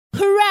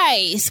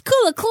Hooray!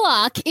 School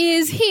o'clock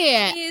is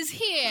here. If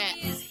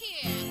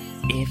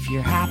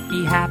you're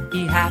happy,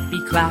 happy, happy,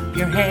 clap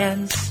your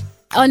hands.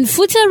 On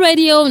Futa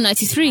Radio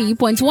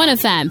 93.1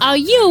 FM, are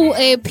you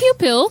a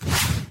pupil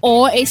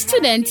or a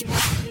student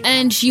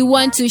and you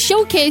want to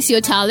showcase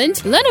your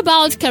talent, learn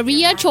about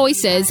career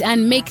choices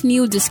and make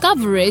new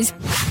discoveries?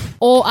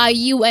 Or are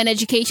you an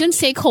education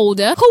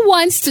stakeholder who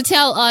wants to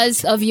tell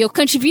us of your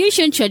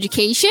contribution to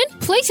education?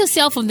 Place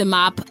yourself on the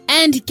map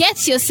and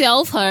get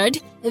yourself heard.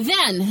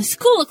 Then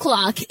School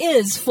O'Clock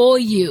is for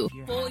you.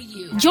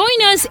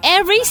 Join us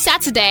every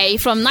Saturday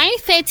from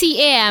 9:30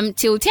 a.m.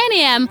 till 10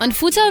 a.m. on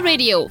Futa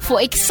Radio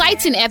for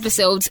exciting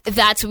episodes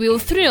that will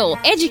thrill,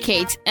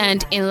 educate,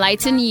 and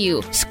enlighten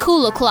you.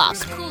 School O'Clock,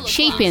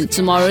 shaping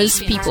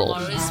tomorrow's people.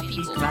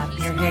 Clap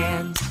your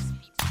hands.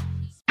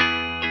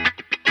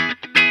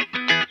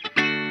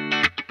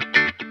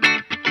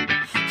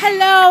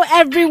 Hello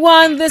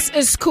everyone, this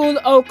is School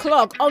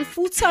O'Clock on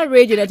Futa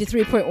Radio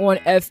 93.1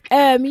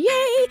 FM.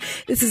 Yay!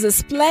 This is a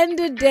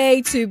splendid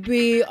day to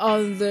be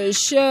on the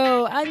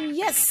show, and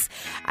yes,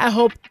 I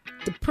hope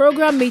the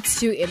program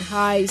meets you in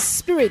high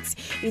spirits.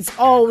 It's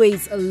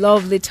always a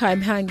lovely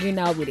time hanging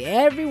out with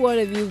every one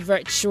of you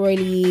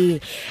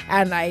virtually,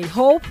 and I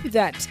hope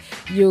that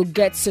you'll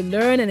get to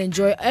learn and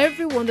enjoy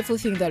every wonderful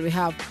thing that we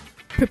have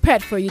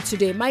prepared for you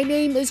today. My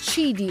name is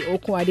Chidi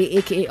Okwade,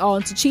 aka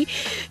Auntie Chi,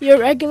 your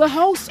regular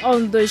host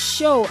on the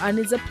show, and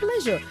it's a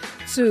pleasure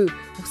to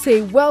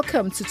say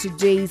welcome to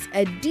today's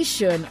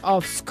edition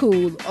of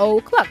School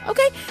O'Clock.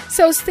 Okay,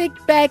 so stick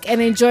back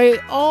and enjoy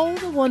all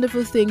the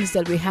wonderful things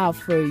that we have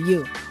for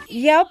you.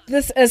 Yep,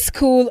 this is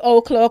School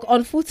O'Clock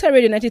on Futa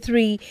Radio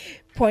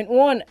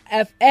 93.1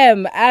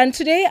 FM, and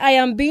today I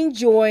am being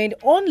joined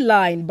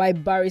online by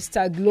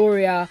Barrister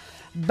Gloria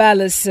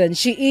Ballison.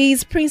 She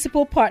is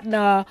Principal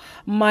Partner,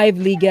 Mive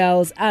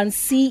Legals, and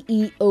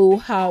CEO,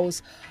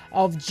 House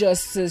of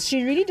Justice.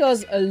 She really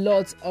does a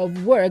lot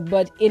of work,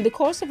 but in the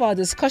course of our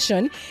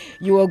discussion,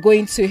 you are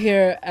going to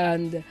hear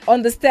and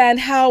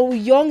understand how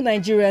young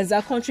Nigerians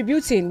are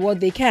contributing what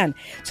they can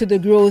to the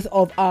growth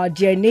of our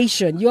dear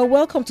nation. You are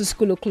welcome to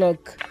School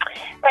O'Clock.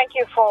 Thank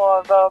you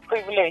for the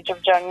privilege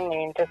of joining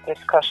me in this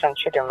discussion,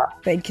 Chidima.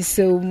 Thank you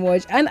so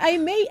much. And I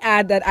may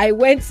add that I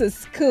went to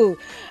school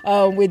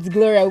with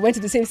Gloria. I went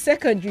to the same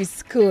secondary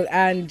school.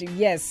 And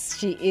yes,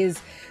 she is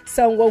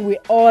someone we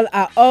all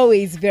are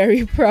always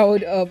very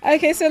proud of.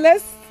 Okay, so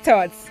let's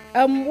start.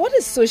 What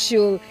is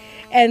social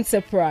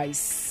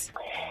enterprise?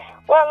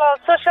 Well,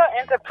 social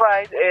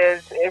enterprise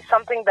is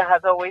something that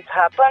has always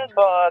happened,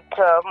 but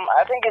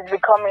I think it's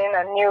becoming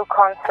a new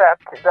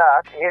concept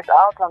that is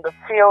out on the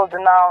field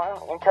now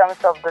in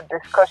terms of the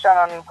discussion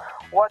on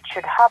what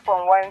should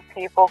happen when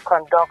people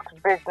conduct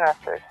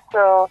businesses.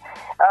 So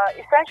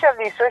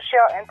essentially,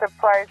 social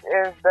enterprise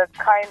is the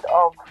kind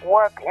of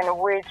work in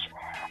which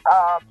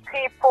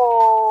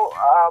people,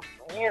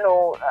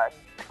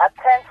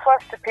 attend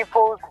first to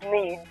people's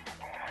needs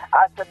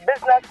as a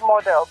business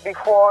model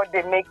before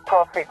they make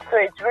profit. So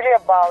it's really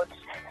about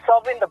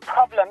solving the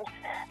problems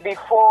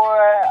before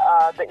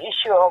the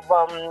issue of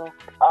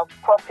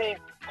profit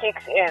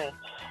kicks in.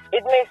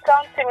 It may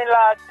sound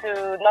similar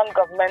to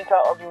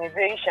non-governmental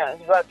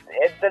organizations, but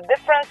the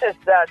difference is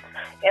that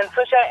in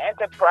social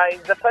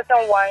enterprise, the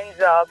person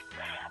winds up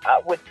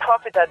with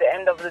profit at the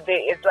end of the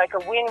day. It's like a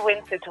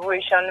win-win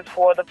situation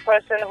for the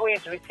person who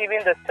is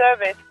receiving the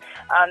service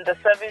and the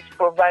service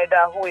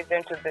provider who is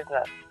into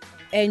business.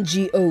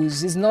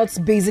 NGOs. It's not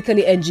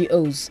basically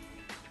NGOs.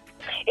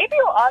 If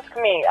you ask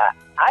me,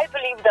 I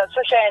believe that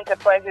social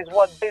enterprise is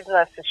what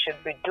businesses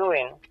should be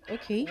doing.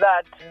 Okay.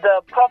 That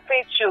the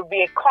profit should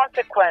be a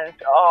consequence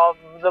of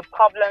the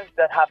problems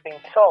that have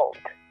been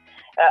solved.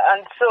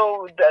 And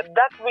so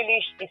that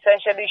really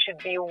essentially should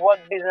be what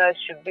business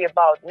should be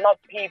about, not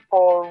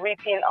people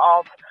ripping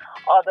off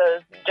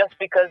others just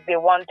because they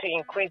want to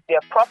increase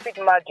their profit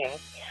margins.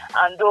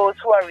 And those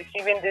who are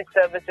receiving these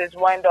services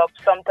wind up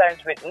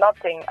sometimes with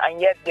nothing, and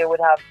yet they would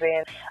have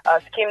been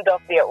skimmed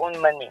off their own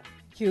money.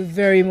 Thank you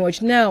very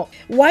much. Now,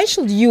 why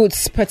should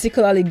youths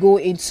particularly go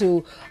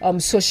into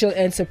social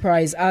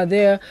enterprise? Are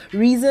there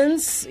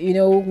reasons,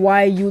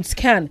 why youths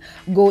can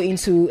go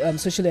into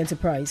social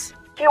enterprise?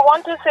 If you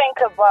want to think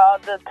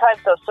about the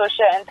types of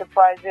social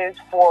enterprises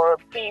for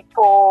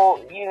people,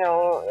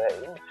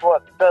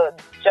 for the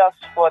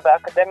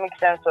academic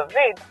sense of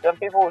it, some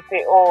people will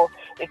say, oh,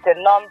 it's a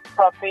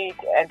non-profit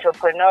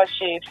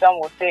entrepreneurship. Some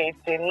will say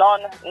it's a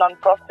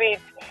non-profit,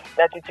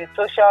 that it is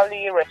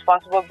socially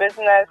responsible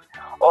business,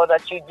 or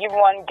that you give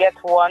one, get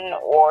one,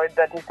 or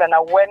that it's an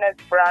awareness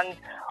brand,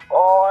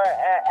 or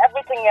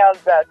everything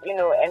else that,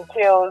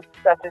 entails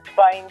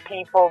satisfying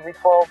people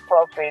before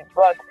profit.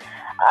 But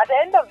At the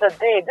end of the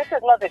day, this is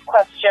not a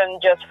question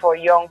just for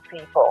young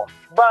people.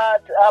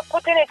 But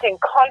putting it in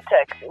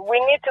context, we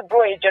need to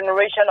grow a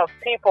generation of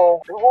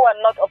people who are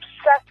not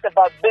obsessed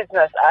about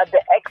business at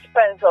the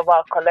expense of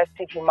our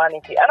collective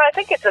humanity. And I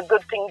think it's a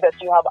good thing that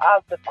you have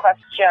asked the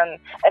question,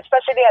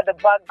 especially at the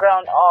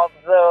background of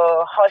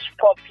the hush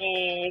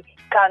puppy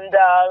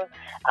scandal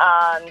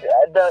and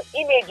the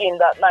imaging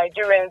that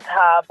Nigerians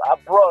have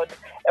abroad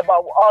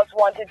about us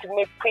wanting to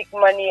make quick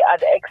money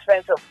at the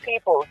expense of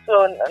people.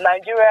 So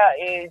Nigeria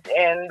is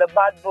in the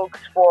bad books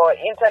for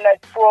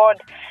internet fraud,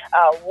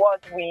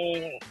 what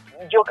we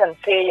joke and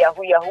say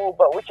Yahoo,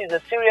 but which is a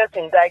serious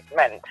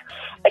indictment.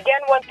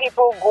 Again, when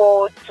people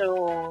go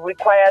to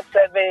require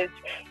service,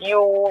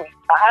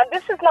 and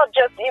this is not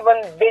just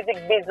even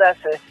basic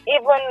businesses,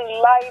 even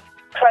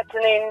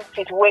life-threatening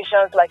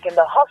situations like in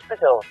the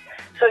hospitals.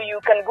 So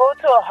you can go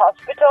to a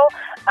hospital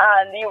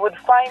and you would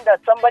find that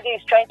somebody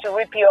is trying to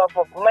rip you off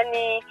of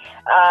money.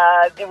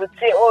 They would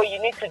say, oh,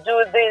 you need to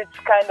do this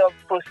kind of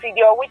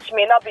procedure, which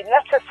may not be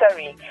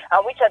necessary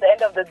and which at the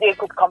end of the day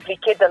could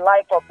complicate the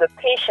life of the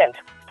patient.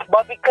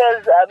 But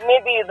because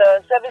maybe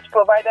the service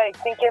provider is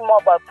thinking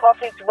more about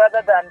profits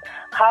rather than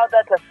how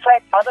that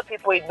affects other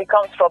people, it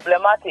becomes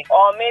problematic.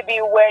 Or maybe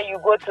where you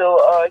go to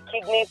a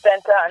kidney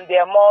center and they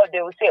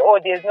will say, oh,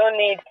 there's no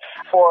need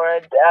for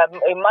a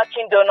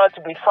matching donor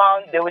to be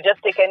found. They will just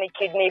take any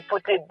kidney,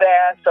 put it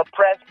there,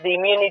 suppress the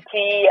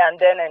immunity,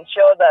 and then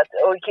ensure that,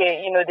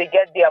 okay, they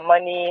get their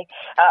money.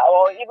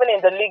 Or even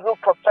in the legal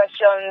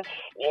profession,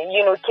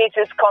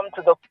 cases come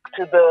to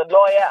the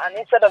lawyer, and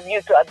instead of you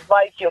to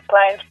advise your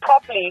clients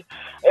properly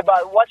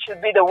about what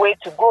should be the way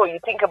to go, you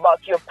think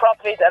about your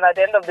profit, and at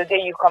the end of the day,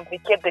 you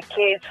complicate the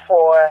case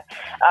for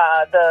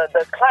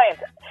the client.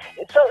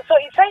 So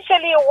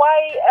essentially,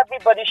 why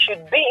everybody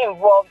should be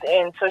involved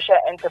in social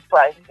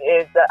enterprise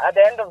is that at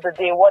the end of the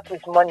day, what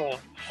is money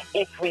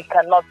if we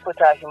cannot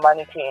put our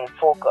humanity in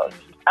focus?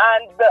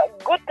 And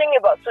the good thing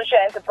about social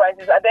enterprise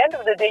is at the end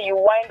of the day, you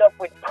wind up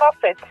with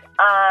profit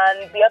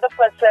and the other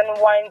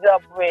person winds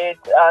up with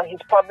his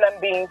problem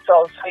being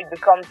solved, so it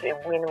becomes a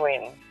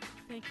win-win.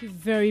 Thank you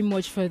very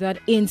much for that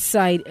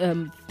insight.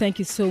 Thank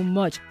you so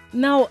much.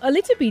 Now, a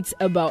little bit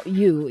about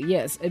you.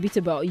 Yes, a bit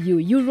about you.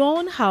 You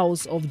run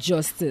House of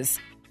Justice.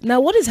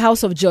 Now, what is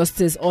House of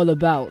Justice all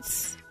about?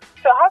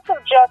 So House of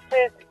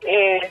Justice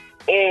is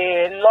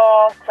a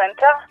law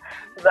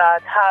center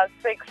that has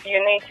 6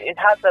 units. It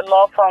has the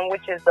law firm,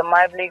 which is the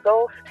MIVE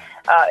Legals.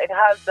 It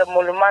has the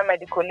Mulumar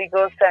Medical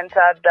Legal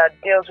Center that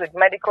deals with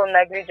medical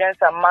negligence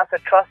and mass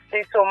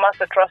atrocities. So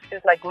mass atrocities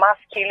like mass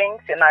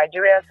killings in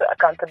Nigeria, so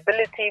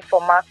accountability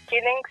for mass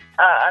killings.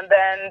 And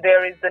then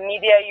there is the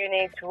media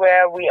unit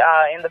where we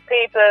are in the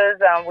papers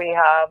and we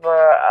have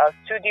a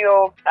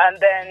studio. And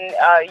then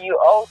you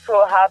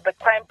also have the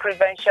Crime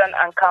Prevention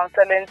and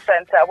Counseling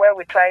Center where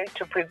we try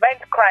to prevent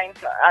crime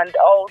and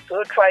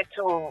also try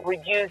to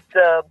reduce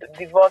the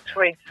divorce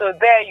rate. So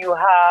there you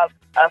have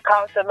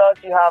counselors,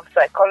 you have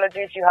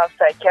psychologists, you have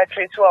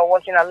psychiatrists who are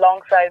working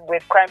alongside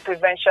with crime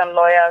prevention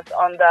lawyers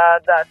under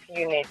that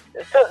unit.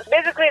 So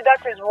basically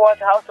that is what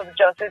House of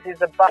Justice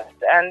is about,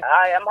 and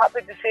I am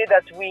happy to say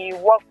that we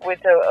work with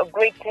a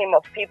great team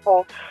of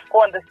people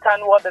who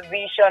understand what the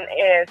vision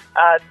is,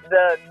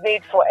 the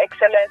need for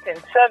excellence in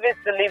service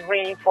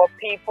delivery for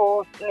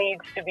people's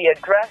needs to be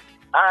addressed,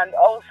 and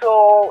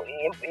also,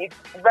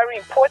 very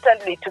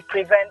importantly, to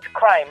prevent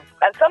crime.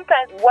 And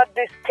sometimes what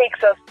this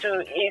takes us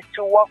to is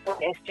to work with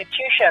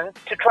institutions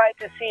to try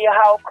to see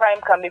how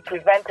crime can be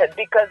prevented.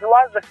 Because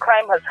once the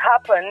crime has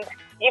happened,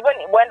 even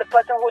when the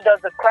person who does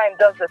the crime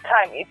does the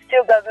time, it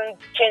still doesn't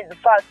change the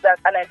fact that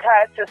an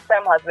entire system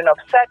has been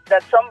upset,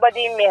 that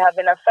somebody may have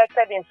been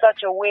affected in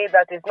such a way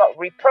that is not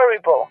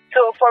repairable.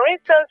 So, for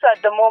instance, at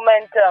the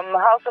moment,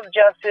 House of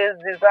Justice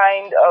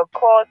designed a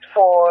course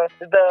for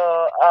the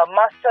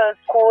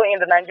Master's School in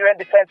the Nigerian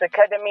Defense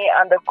Academy,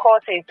 and the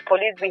course is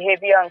Police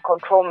Behavior and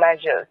Control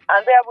Measures.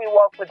 And there we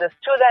work with the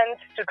students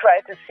to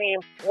try to see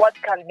what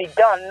can be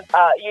done,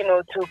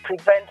 to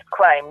prevent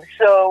crime.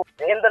 So,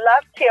 in the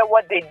last year,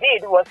 what they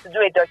did was to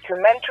do a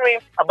documentary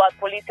about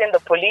policing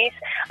the police,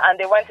 and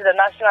they went to the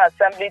National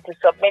Assembly to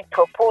submit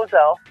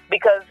proposal,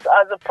 because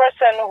as a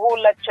person who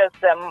lectures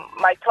them,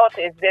 my thought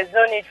is there's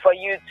no need for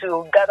you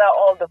to gather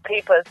all the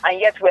papers,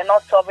 and yet we're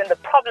not solving the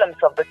problems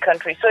of the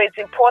country. So it's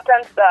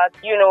important that,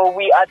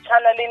 we are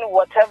channeling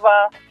whatever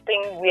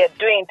thing we are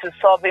doing to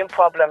solving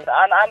problems.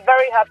 And I'm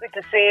very happy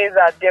to say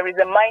that there is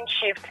a mind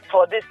shift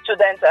for these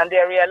students, and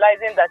they're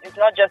realizing that it's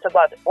not just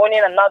about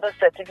owning another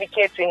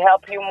certificate to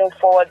help you move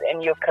forward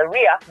in your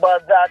career,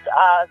 but that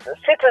as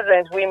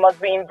citizens, we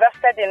must be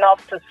invested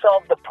enough to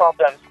solve the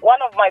problems. One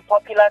of my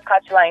popular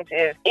catchlines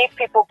is, if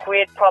people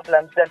create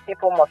problems, then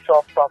people must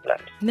solve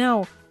problems.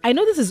 Now, I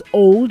know this is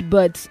old,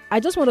 but I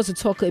just want us to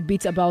talk a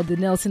bit about the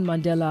Nelson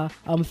Mandela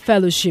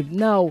Fellowship.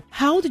 Now,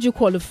 how did you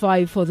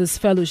qualify for this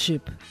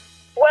fellowship?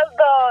 Well,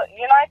 the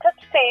United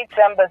States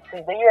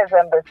Embassy, the U.S.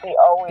 Embassy,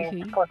 always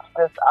puts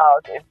this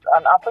out. It's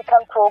an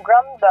African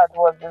program that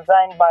was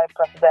designed by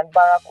President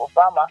Barack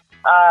Obama.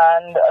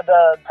 And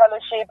the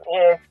fellowship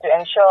is to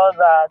ensure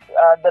that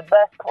the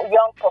best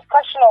young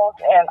professionals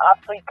in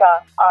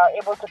Africa are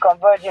able to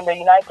converge in the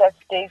United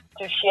States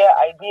to share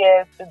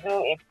ideas, to do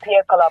a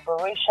peer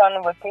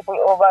collaboration with people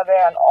over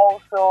there, and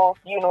also,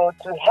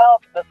 to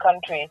help the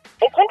country.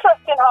 It's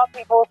interesting how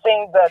people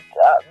think that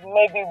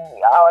maybe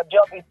our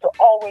job is to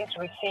always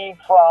receive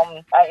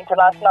from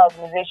international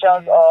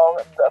organizations or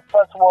the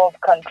first world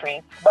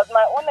countries. But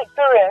my own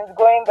experience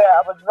going there,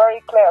 I was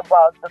very clear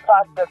about the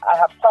fact that I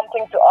have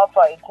something to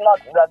offer. It's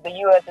not that the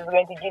U.S. is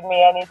going to give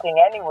me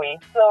anything anyway.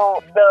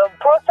 So the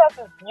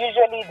process is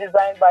usually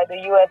designed by the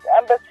U.S.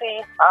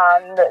 Embassy,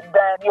 and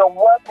then your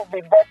work will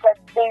be vetted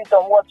based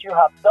on what you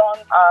have done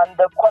and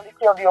the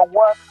quality of your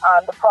work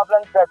and the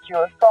problems that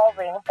you're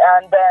solving.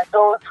 And then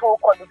those who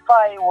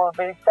qualify will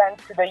be sent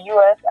to the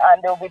U.S.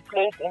 and they'll be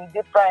placed in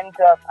different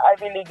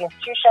Ivy League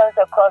institutions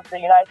across the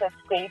United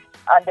States,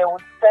 and they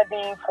will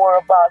study for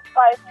about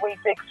 5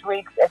 weeks, 6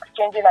 weeks,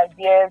 exchanging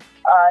ideas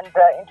and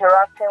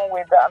interacting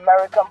with the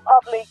American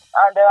public.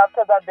 And then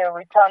after that, they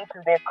return to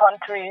their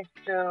countries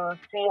to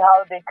see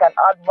how they can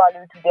add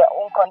value to their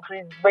own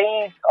countries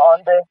based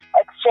on the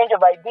exchange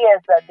of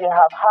ideas that they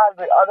have had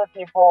with other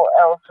people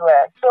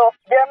elsewhere. So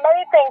there are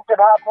many things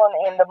that happen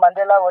in the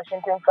Mandela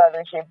Washington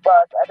Fellowship,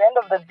 but at the end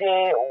of the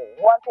day,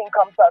 one thing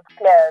comes out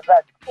clear,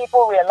 that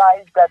people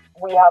realize that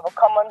we have a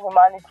common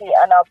humanity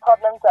and our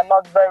problems are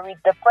not very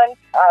different,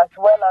 as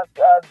well as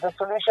the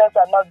solutions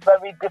are not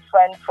very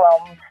different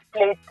from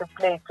place to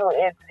place. So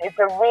it's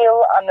a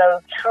real and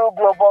a true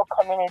global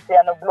community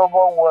and a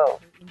global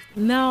world.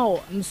 Now,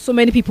 so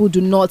many people do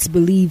not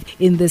believe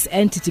in this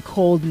entity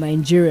called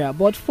Nigeria,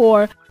 but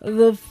for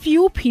the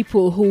few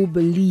people who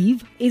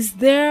believe, is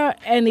there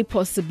any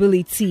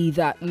possibility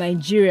that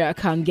Nigeria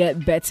can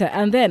get better?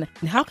 And then,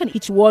 how can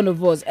each one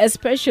of us,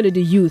 especially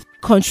the youth,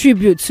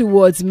 contribute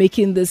towards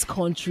making this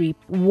country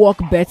work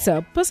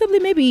better? Possibly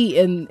maybe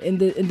in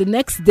the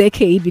next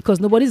decade, because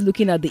nobody's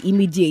looking at the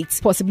immediate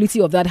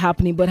possibility of that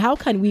happening. But how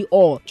can we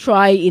all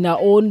try in our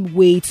own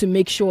way to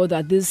make sure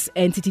that this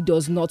entity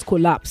does not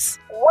collapse?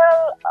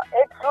 Well,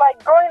 it's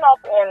like growing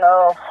up in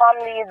a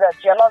family that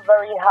you're not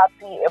very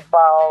happy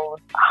about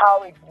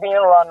how it's being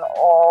run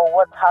or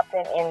what's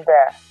happening in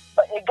there.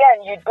 But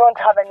again, you don't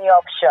have any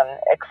option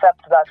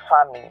except that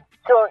family.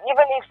 So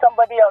even if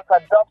somebody else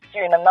adopts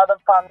you in another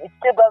family, it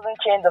still doesn't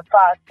change the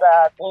fact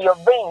that in your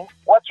veins,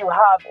 what you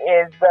have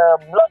is the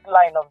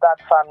bloodline of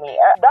that family.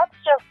 That's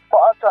just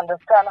for us to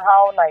understand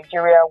how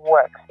Nigeria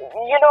works.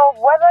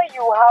 Whether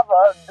you have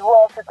a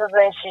dual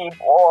citizenship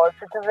or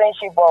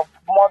citizenship of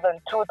more than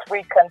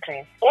 2-3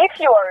 countries, if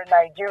you are a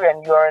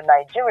Nigerian, you are a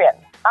Nigerian.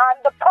 And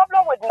the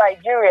problem with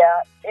Nigeria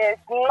is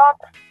not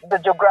the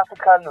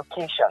geographical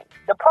location.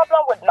 The problem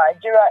with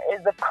Nigeria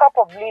is the crop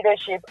of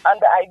leadership and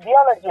the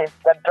ideologies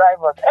that drive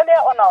us.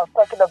 Earlier on, I was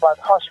talking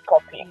about Hush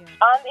Puppy.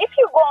 And if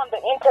you go on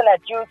the internet,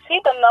 you see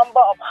the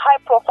number of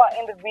high-profile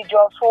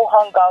individuals who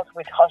hung out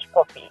with Hush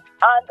Puppy.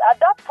 And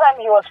at that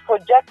time, he was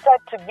projected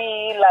to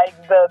be like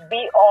the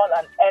be-all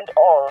and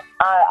end-all.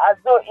 As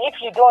though if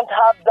you don't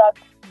have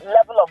that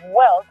level of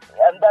wealth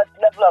and that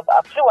level of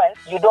affluence,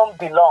 you don't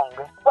belong.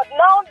 But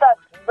now that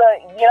the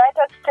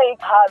United States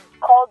has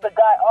called the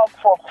guy up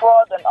for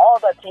fraud and all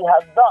that he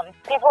has done,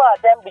 people are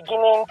then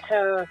beginning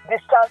to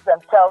distance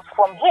themselves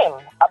from him.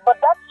 But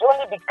that's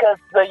only because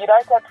the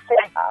United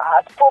States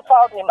has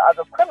profiled him as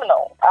a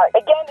criminal.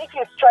 Again, if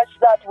you stretch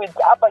that with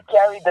Abba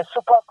Kyari, the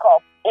Super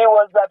Cop, it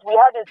was that we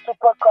had a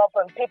Super Cop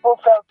and people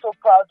felt so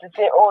proud to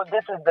say, oh,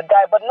 this is the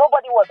guy. But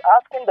nobody was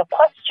asking the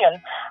question,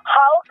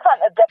 how can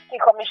a deputy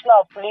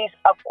commissioner of police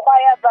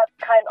acquire that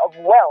kind of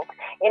wealth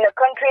in a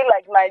country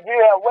like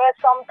Nigeria, where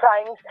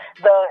sometimes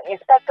the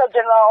inspector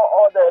general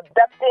or the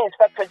deputy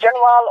inspector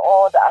general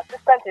or the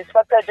assistant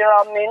inspector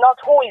general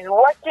who is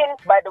working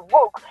by the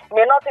book,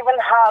 may not even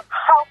have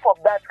half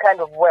of that kind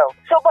of wealth.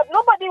 So, but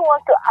nobody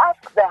wants to ask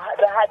the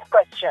hard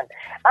question.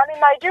 And in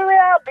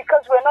Nigeria,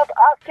 because we're not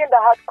asking the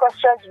hard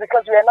questions,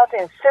 because we are not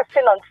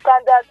insisting on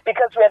standards,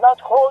 because we are not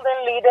holding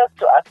leaders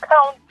to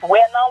account,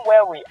 we're now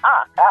where we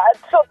are.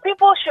 So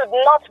people should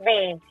not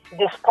be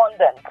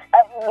despondent.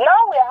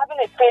 Now we are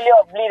having a failure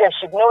of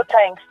leadership, no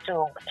thanks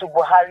to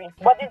Buhari.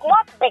 But it's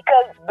not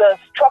because the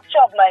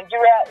structure of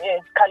Nigeria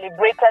is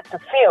calibrated to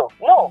fail.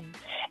 No.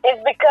 It's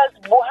because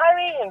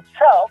Buhari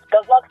himself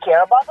does not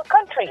care about the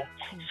country.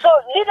 So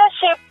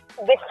leadership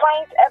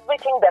defines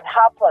everything that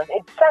happens.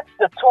 It sets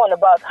the tone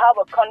about how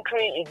a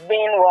country is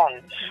being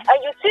run. And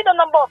you see the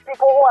number of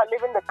people who are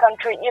leaving the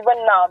country even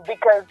now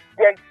because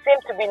there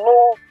seems to be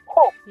no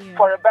hope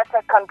for a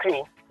better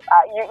country.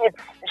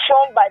 It's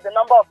shown by the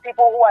number of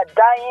people who are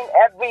dying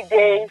every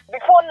day.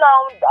 Before now,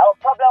 our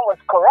problem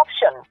was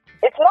corruption.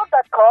 It's not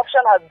that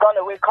corruption has gone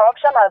away.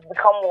 Corruption has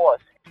become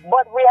worse.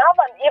 But we have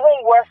an even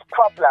worse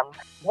problem,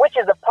 which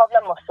is the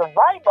problem of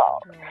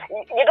survival.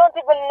 You don't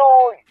even know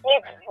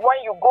if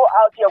when you go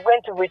out, you're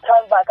going to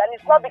return back. And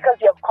it's not because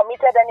you have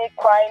committed any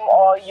crime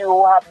or you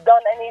have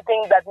done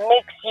anything that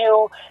makes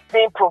you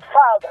being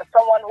profiled as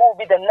someone who will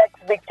be the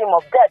next victim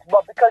of death,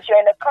 but because you're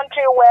in a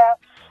country where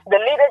the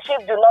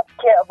leadership do not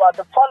care about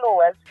the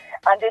followers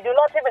and they do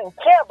not even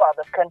care about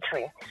the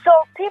country. So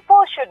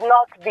people should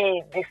not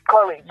be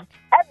discouraged.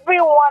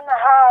 Everyone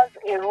has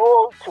a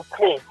role to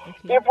play.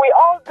 If we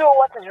all do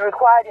what is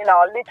required in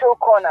our little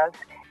corners,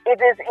 it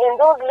is in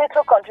those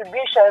little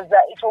contributions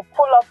that it will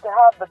pull up to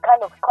have the kind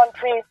of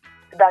country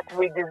that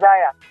we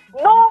desire.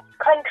 No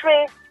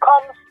country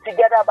comes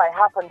together by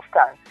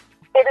happenstance.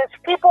 It is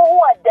people who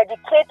are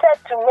dedicated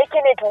to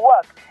making it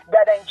work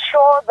that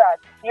ensure that,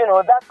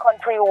 that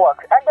country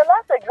works. And the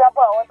last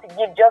example I want to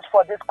give just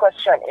for this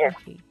question is,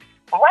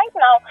 right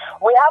now,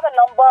 we have a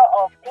number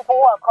of people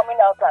who are coming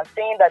out and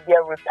saying that they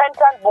are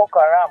repentant Boko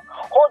Haram,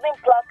 holding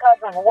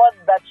placards of words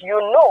that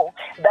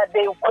that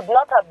they could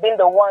not have been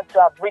the ones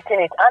to have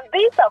written it. And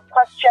these are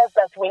questions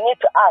that we need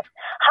to ask.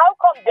 How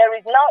come there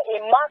is now a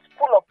mass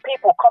pool of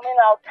people coming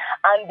out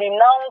and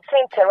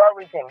denouncing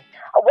terrorism?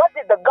 What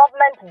did the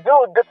government do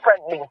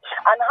differently?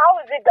 And how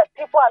is it that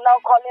people are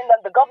now calling them,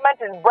 the government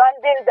is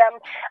branding them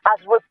as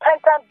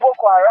repentant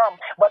Boko Haram,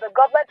 but the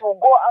government will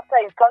go after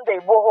a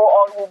Sunday Igboho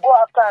or will go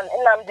after an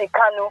Nnamdi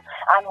Kanu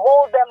and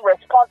hold them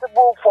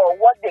responsible for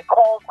what they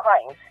call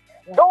crimes?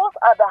 Those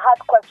are the hard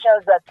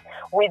questions that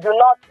we do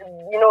not,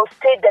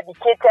 stay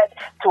dedicated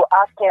to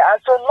asking.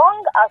 And so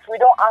long as we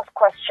don't ask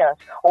questions,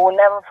 we will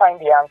never find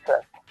the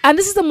answers. And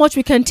this is the much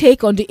we can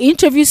take on the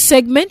interview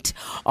segment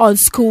on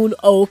School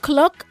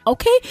O'Clock.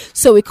 Okay,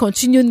 so we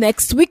continue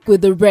next week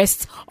with the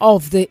rest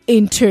of the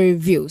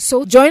interview.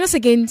 So join us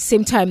again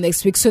same time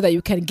next week so that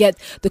you can get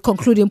the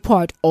concluding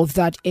part of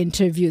that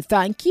interview.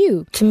 Thank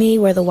you. To me,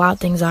 Where the Wild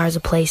Things Are is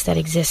a place that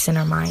exists in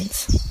our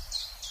minds.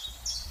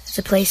 It's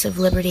a place of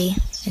liberty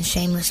and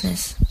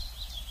shamelessness.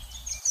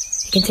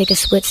 It can take a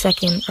split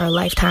second or a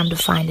lifetime to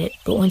find it,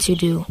 but once you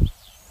do,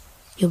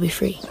 you'll be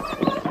free.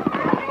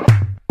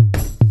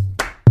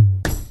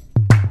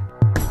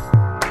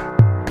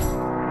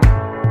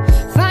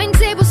 Find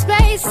table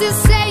spaces,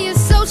 say your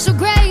social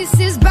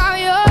graces, bow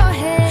your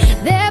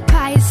head. They're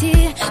pious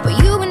here,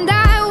 but you and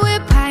I,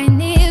 we're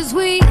pioneers.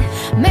 We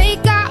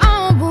make our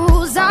own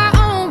rules, our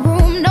own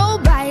room, no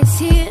bias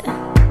here.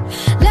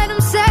 Let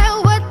them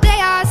sell what they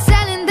are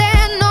selling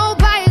there, no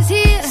bias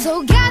here.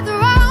 So gather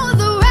all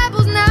the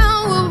rebels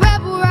now, we'll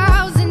rebel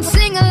rouse and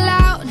sing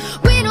aloud.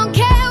 We don't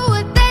care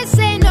what they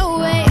say, no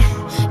way,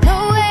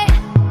 no way.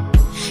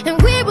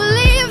 And we will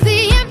leave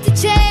the empty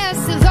chairs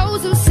to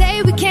those who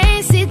say we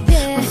can't sit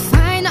there. We're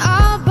fine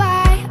all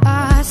by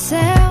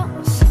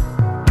ourselves.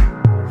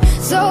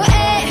 So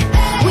hey,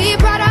 we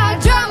brought our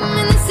drum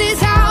and this is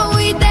how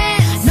we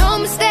dance. No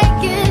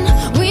mistaking,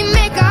 we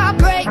make our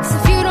breaks.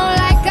 If you don't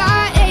like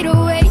our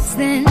 808s,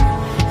 then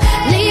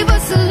leave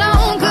us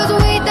alone, cause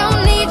we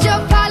don't need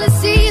your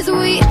policies.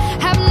 We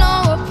have no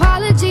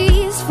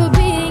apologies for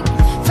being.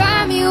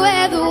 Find me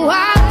where the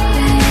wild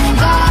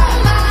things are.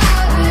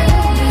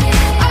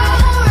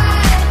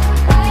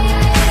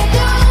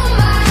 Don't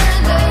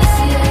mind us,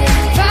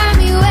 yeah. Find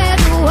me where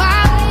the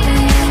wild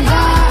things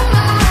are.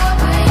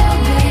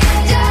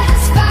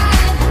 Just fine.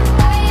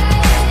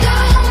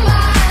 Don't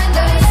mind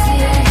us,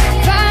 yeah.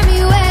 Find me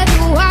where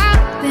the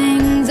wild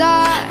things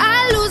are. I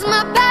lose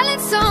my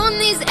balance on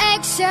these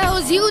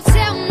eggshells. You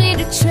tell me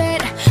to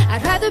tread.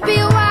 I'd rather be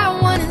a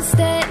wild one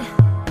instead.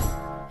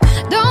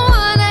 Don't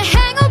wanna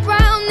hang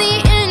around the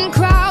in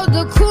crowd.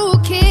 The cool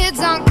kids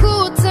aren't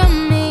cool to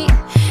me.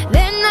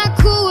 They're not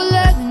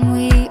cooler than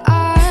we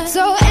are.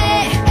 So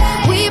hey,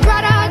 we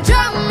brought our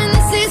drum and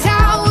this is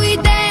how we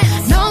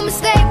dance. No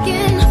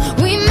mistaking,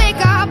 we make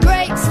our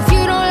breaks. If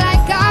you don't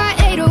like our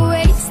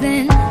 808s,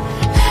 then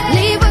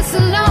leave us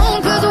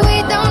alone, cause we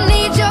don't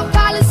need your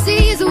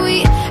policies.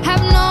 We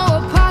have no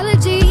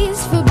apologies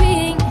for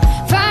being.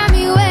 Find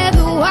me where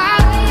the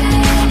wild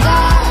things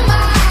are.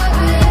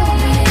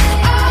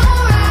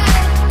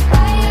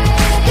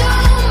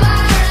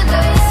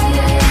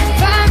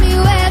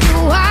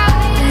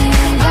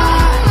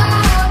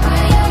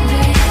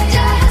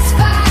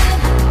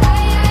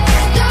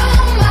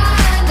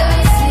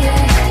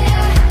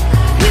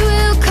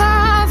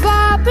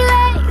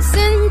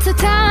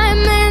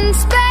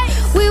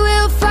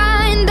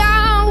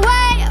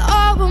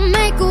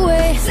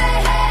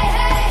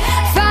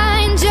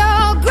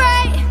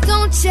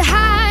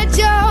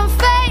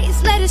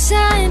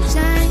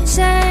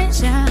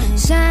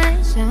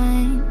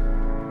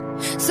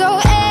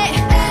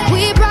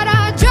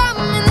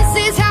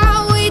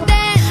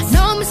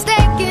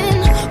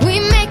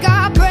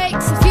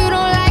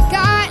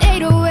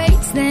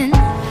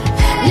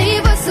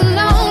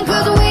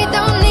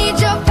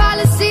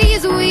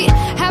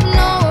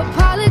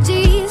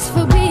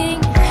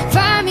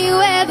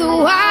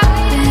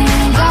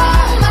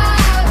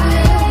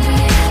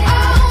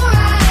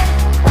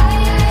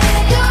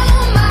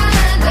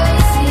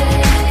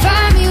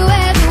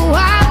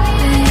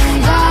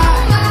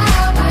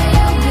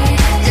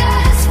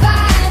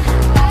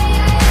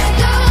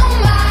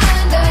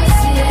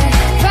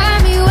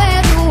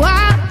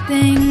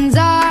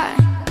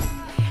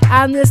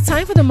 and it's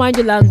time for the Mind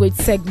Your Language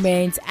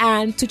segment.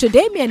 And Tutor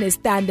Damien is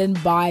standing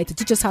by to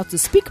teach us how to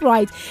speak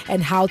right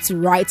and how to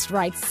write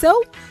right.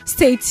 So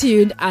stay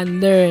tuned and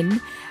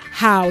learn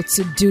how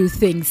to do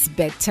things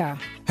better.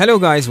 Hello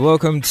guys,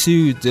 welcome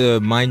to the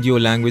Mind Your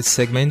Language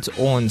segment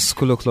on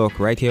School O'Clock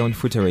right here on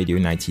Futa Radio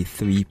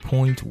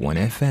 93.1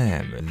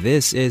 FM.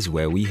 This is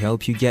where we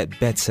help you get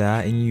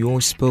better in your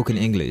spoken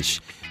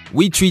English.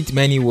 We treat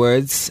many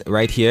words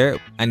right here,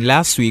 and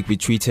last week we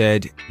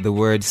treated the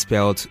word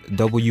spelled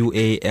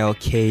W-A-L-K-I-N-G.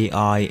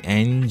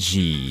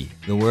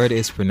 The word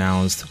is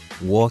pronounced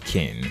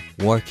walking,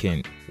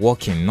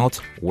 not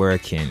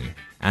working.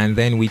 And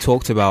then we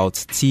talked about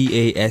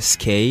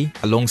T-A-S-K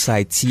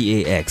alongside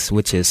T-A-X,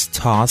 which is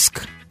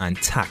task and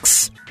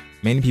tax.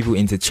 Many people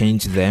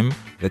interchange them.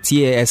 The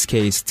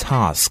T-A-S-K is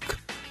task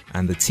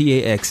and the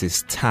T-A-X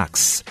is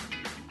tax.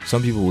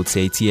 Some people would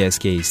say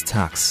T-A-S-K is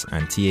tax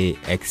and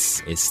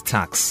T-A-X is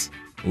tax,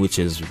 which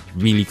is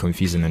really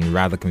confusing and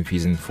rather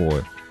confusing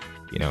for,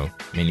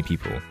 many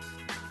people.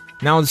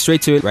 Now,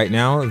 straight to it right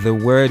now. The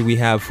word we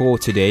have for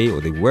today, or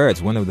the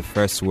words, one of the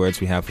first words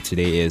we have for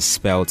today is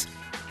spelled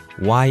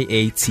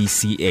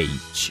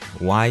Y-A-T-C-H.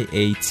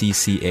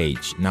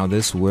 Y-A-T-C-H. Now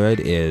this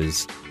word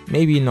is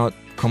maybe not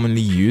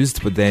commonly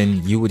used, but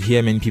then you would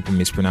hear many people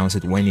mispronounce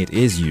it when it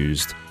is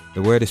used.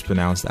 The word is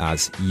pronounced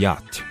as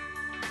yacht.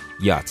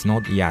 Yacht,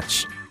 not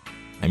yatch.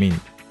 I mean,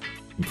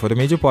 for the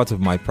major part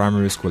of my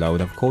primary school, I would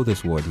have called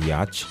this word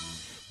yacht,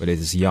 but it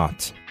is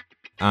yacht.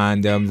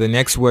 And the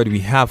next word we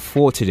have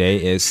for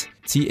today is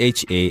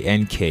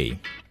T-H-A-N-K.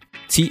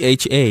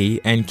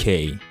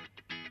 T-H-A-N-K.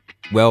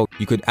 Well,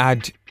 you could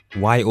add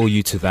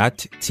Y-O-U to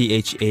that.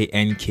 T-H-A-N-K-Y-O-U.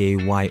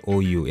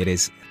 It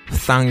is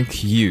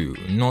thank you,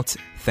 not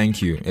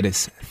thank you. It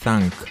is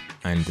thank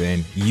and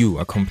then you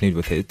accompanied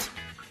with it.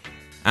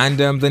 And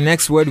the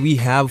next word we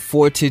have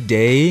for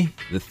today,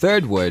 the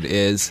third word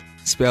is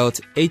spelled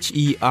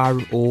H-E-R-O-I-N-E.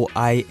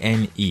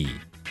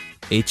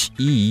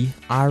 H-E-R-O-I-N-E.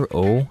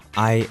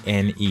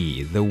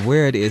 The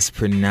word is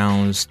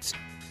pronounced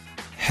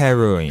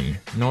heroin,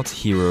 not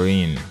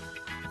heroine.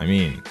 I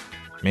mean,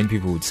 many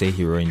people would say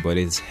heroin, but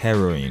it's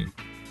heroin.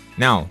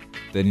 Now,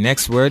 the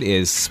next word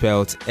is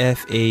spelled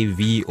F-A-V-O-U-R-I-T-E.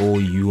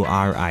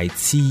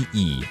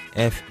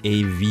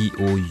 F-A-V-O-U-R-I-T-E.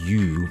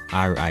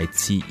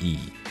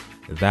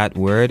 That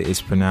word is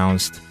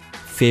pronounced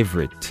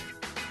favorite.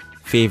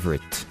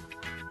 Favorite.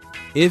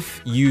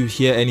 If you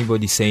hear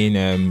anybody saying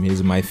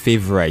he's my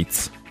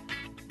favorite,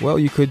 well,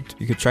 you could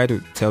try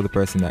to tell the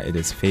person that it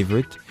is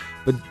favorite.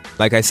 But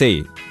like I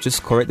say,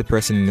 just correct the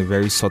person in a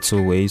very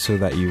subtle way so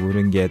that you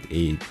wouldn't get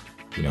a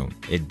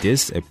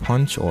diss, a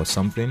punch or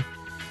something.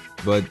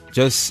 But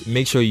just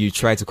make sure you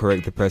try to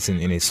correct the person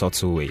in a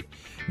subtle way.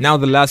 Now,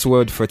 the last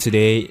word for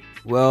today.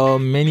 Well,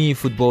 many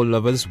football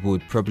lovers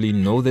would probably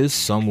know this.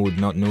 Some would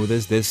not know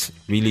this. This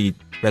really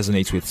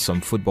resonates with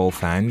some football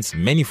fans.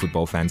 Many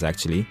football fans,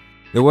 actually.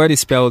 The word is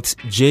spelled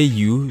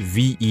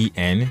J-U-V-E-N-T-U-S.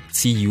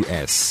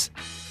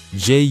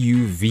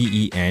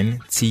 J-U-V-E-N-T-U-S.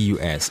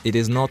 It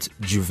is not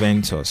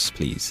Juventus,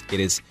 please.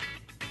 It is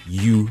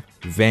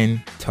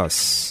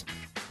Juventus.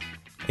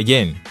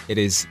 Again, it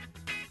is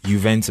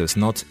Juventus,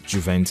 not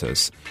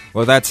Juventus.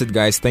 Well, that's it,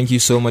 guys. Thank you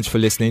so much for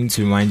listening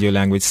to Mind Your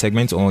Language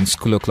segment on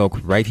School O'Clock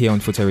right here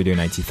on Futa Radio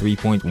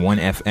 93.1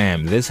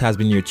 FM. This has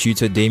been your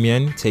tutor,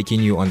 Damien,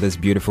 taking you on this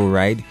beautiful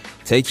ride.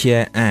 Take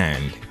care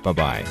and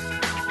bye-bye.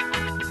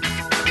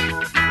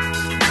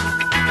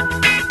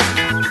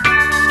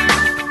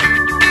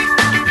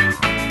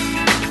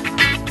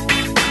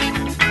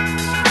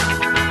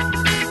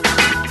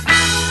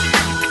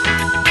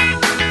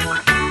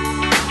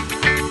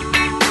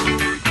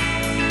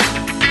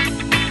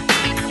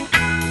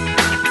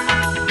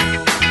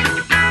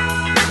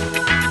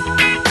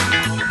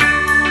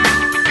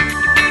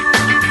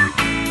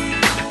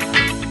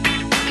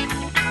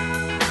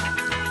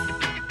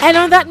 And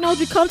on that note,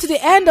 we come to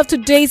the end of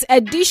today's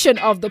edition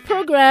of the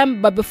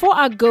program. But before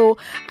I go,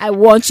 I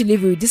want to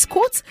leave you with this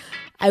quote.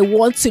 I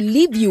want to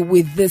leave you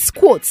with this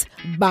quote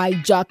by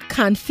Jack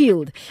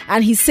Canfield.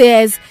 And he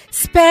says,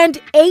 spend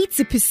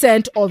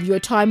 80% of your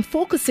time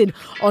focusing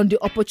on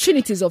the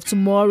opportunities of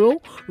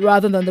tomorrow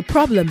rather than the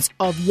problems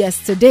of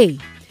yesterday.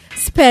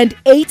 Spend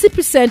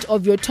 80%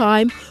 of your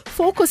time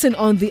focusing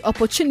on the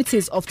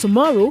opportunities of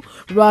tomorrow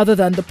rather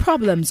than the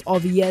problems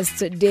of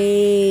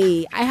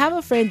yesterday. I have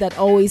a friend that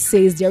always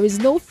says there is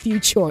no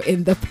future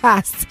in the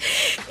past.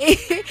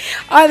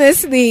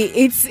 Honestly,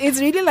 it's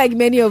really like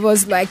many of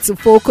us like to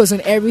focus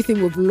on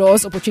everything we've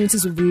lost,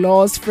 opportunities we've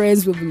lost,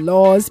 friends we've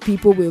lost,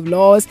 people we've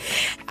lost,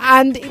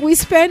 and we're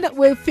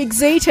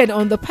fixated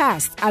on the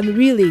past. And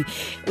really,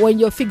 when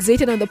you're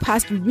fixated on the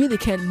past, you really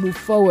can't move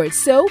forward.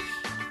 So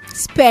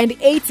Spend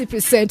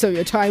 80% of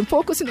your time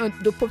focusing on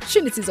the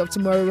opportunities of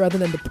tomorrow rather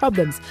than the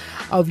problems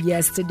of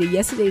yesterday.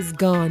 Yesterday is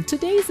gone.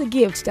 Today is a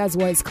gift. That's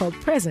why it's called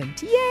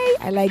present. Yay!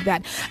 I like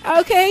that.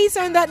 Okay,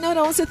 so on that note,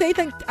 I want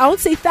to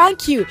say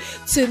thank you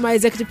to my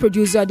executive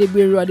producer,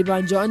 Adebiru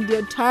Adebanjo, and the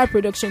entire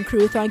production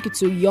crew. Thank you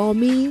to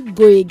Yomi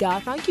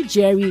Goiga. Thank you,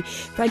 Jerry.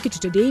 Thank you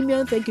to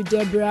Damian. Thank you,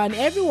 Deborah, and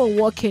everyone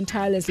working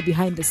tirelessly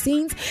behind the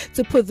scenes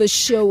to put the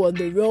show on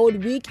the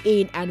road week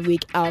in and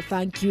week out.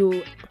 Thank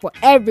you for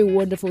every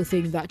wonderful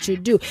thing that you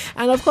do.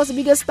 And of course, the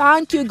biggest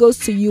thank you goes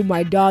to you,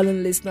 my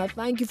darling listener.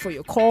 Thank you for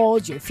your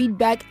calls, your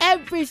feedback,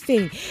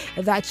 everything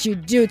that you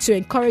do to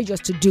encourage us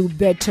to do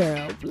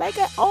better. Like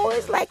I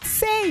always like to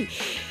say,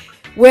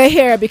 we're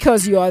here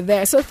because you are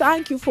there. So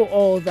thank you for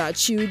all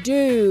that you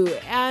do.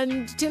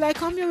 And till I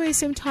come your way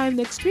same time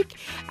next week,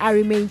 I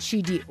remain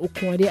Chidi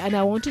Okwande, and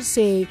I want to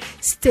say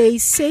stay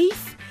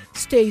safe,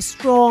 stay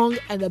strong,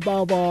 and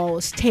above all,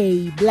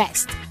 stay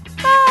blessed.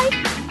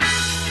 Bye.